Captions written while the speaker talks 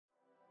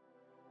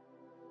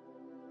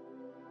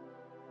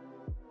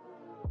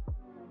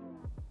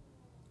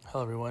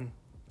Hello everyone.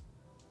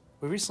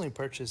 We recently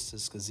purchased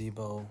this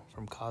gazebo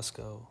from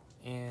Costco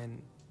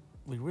and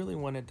we really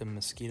wanted the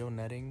mosquito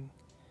netting.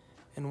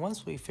 And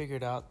once we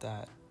figured out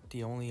that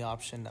the only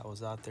option that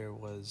was out there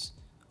was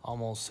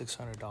almost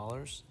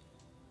 $600,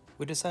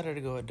 we decided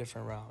to go a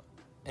different route.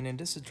 And in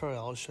this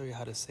tutorial, I'll show you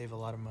how to save a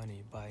lot of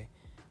money by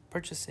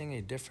purchasing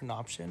a different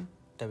option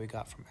that we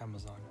got from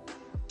Amazon.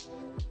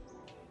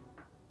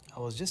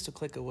 I was just a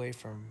click away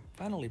from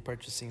finally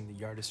purchasing the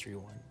Yardistry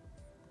one,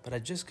 but I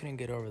just couldn't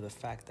get over the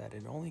fact that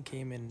it only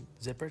came in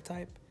zipper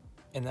type,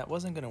 and that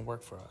wasn't going to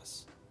work for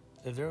us.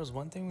 If there was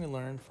one thing we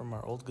learned from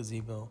our old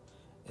gazebo,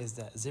 is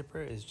that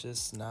zipper is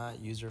just not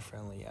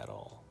user-friendly at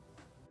all.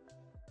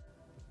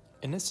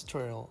 In this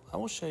tutorial, I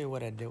will show you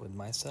what I did with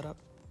my setup.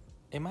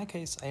 In my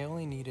case, I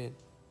only needed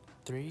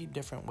 3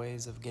 different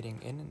ways of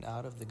getting in and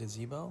out of the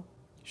gazebo,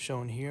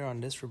 shown here on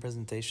this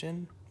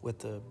representation with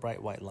the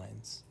bright white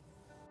lines.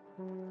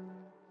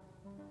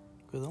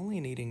 With only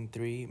needing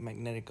 3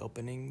 magnetic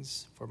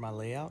openings for my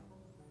layout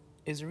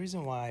is the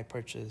reason why I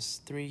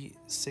purchased 3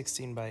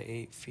 16 by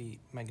 8 feet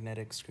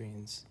magnetic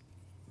screens.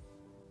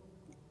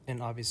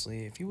 And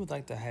obviously, if you would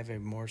like to have a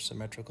more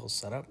symmetrical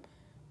setup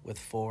with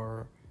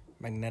 4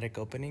 magnetic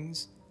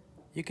openings,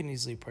 you can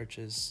easily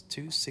purchase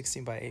 2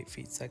 16 by 8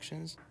 feet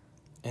sections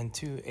and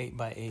 2 8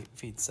 by 8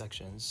 feet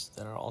sections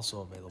that are also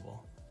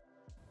available.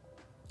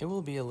 It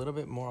will be a little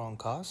bit more on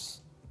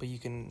cost, but you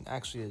can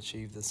actually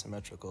achieve the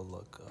symmetrical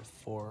look of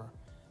 4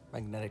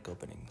 magnetic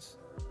openings.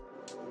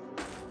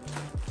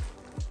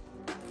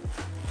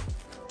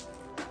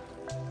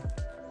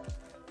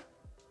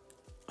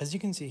 As you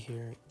can see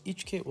here,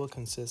 each kit will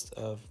consist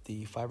of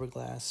the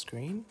fiberglass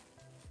screen,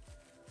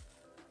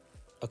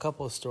 a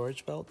couple of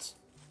storage belts,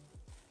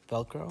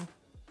 velcro,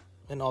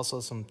 and also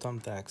some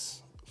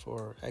thumbtacks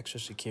for extra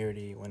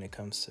security when it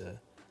comes to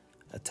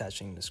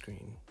attaching the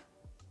screen.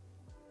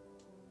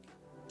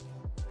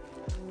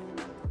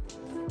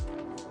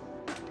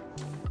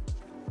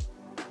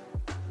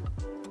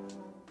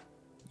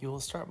 You will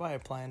start by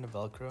applying the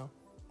velcro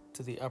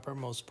to the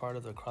uppermost part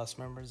of the cross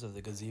members of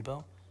the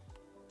gazebo.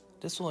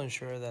 This will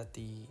ensure that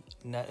the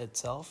net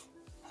itself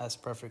has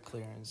perfect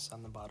clearance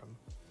on the bottom.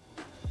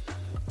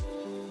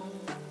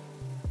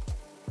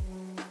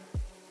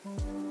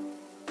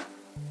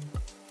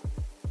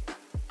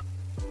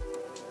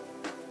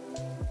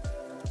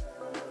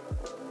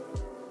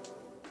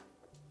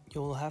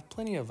 You will have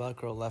plenty of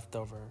velcro left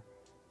over,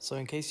 so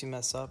in case you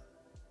mess up,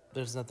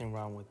 there's nothing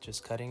wrong with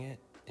just cutting it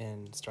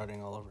and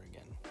starting all over again.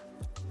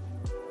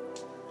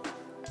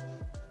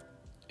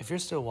 If you're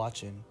still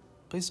watching,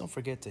 please don't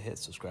forget to hit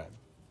subscribe.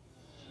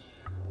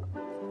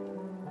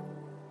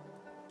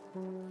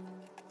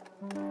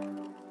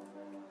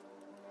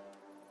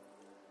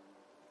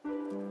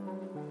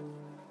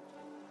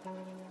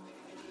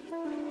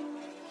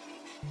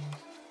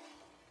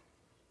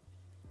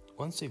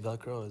 Once the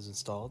velcro is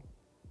installed,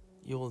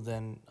 you will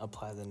then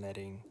apply the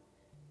netting,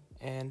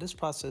 and this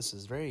process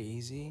is very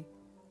easy.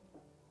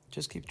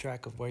 Just keep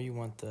track of where you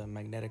want the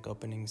magnetic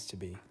openings to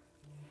be.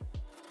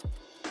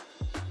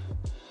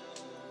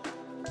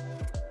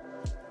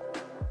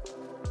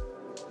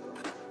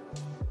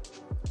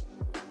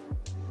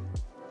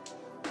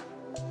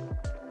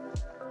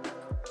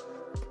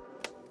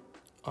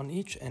 On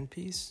each end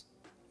piece,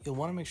 you'll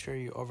want to make sure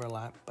you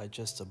overlap by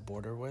just a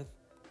border width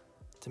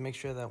to make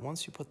sure that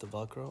once you put the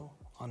velcro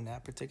on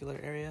that particular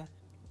area,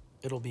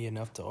 it'll be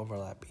enough to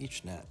overlap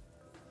each net.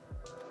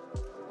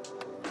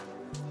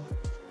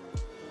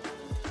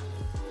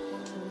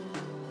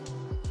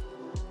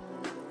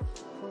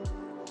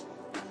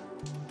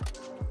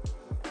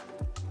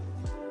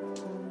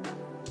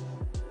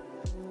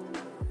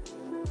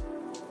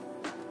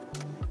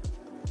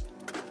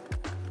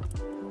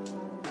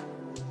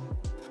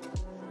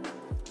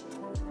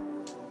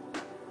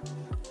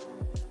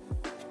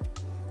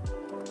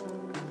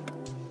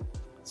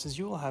 Since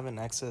you will have an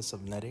excess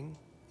of netting,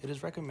 it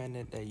is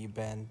recommended that you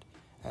bend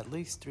at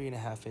least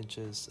 3.5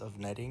 inches of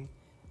netting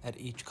at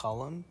each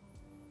column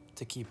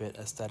to keep it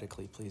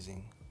aesthetically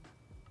pleasing.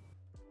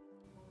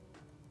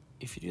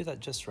 If you do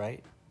that just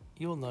right,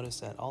 you will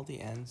notice that all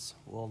the ends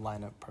will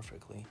line up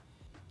perfectly.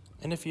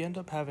 And if you end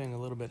up having a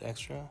little bit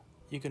extra,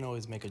 you can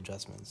always make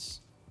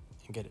adjustments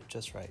and get it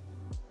just right.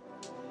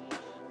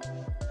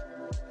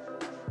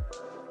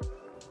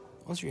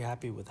 Once you're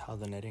happy with how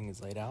the netting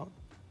is laid out,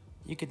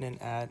 you can then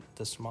add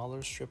the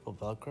smaller strip of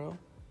velcro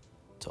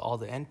to all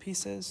the end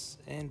pieces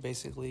and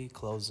basically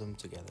close them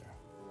together.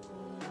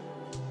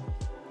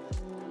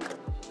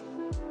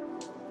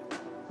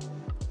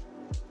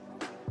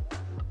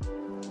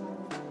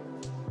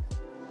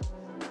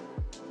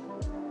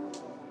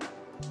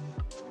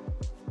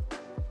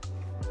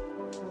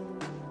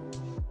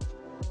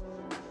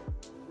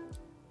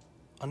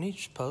 On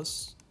each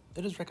post,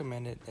 it is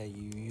recommended that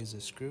you use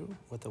a screw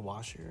with a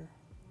washer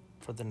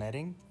for the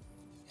netting,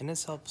 and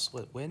this helps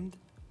with wind,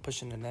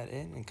 pushing the net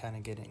in and kind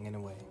of getting in the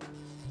way.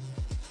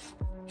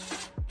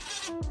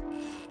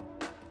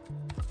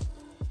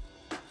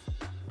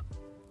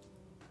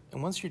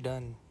 And once you're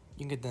done,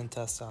 you can then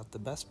test out the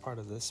best part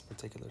of this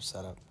particular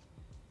setup,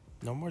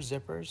 No more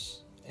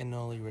zippers and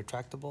only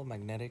retractable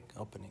magnetic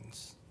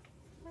openings.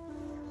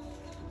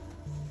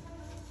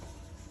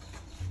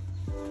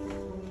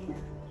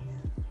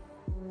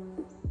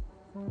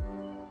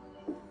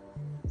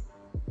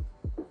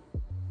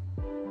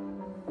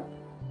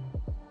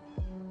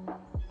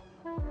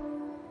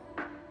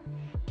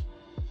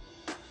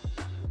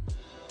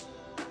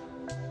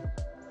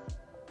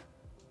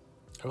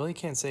 I really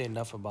can't say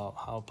enough about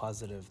how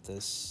positive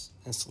this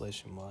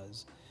installation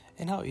was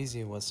and how easy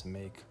it was to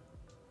make.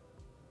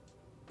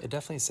 It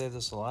definitely saved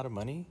us a lot of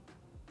money,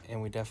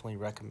 and we definitely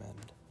recommend.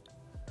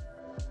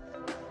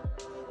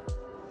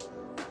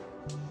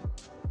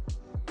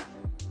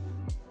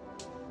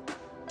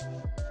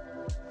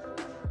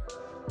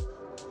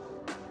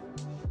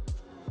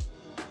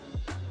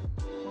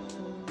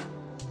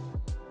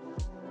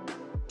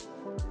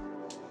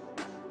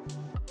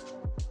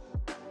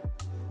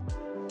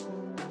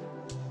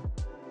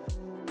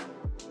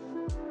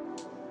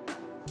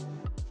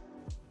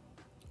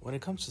 When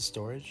it comes to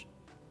storage,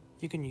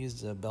 you can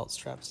use the belt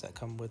straps that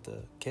come with the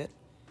kit,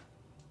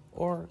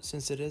 or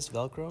since it is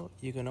Velcro,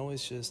 you can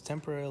always just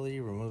temporarily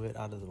remove it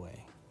out of the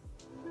way.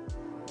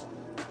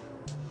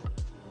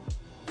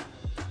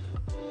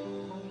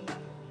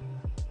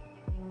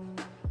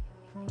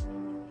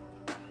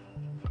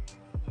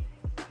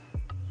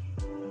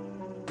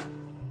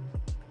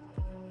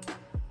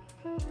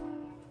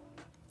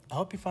 I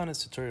hope you found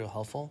this tutorial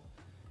helpful,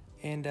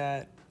 and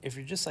that if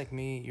you're just like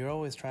me, you're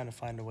always trying to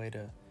find a way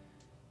to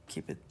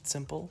keep it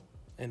simple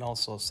and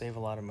also save a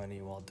lot of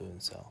money while doing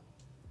so.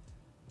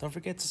 Don't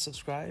forget to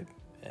subscribe,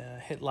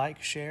 hit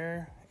like,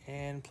 share,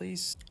 and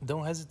please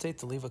don't hesitate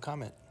to leave a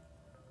comment.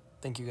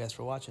 Thank you guys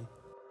for watching.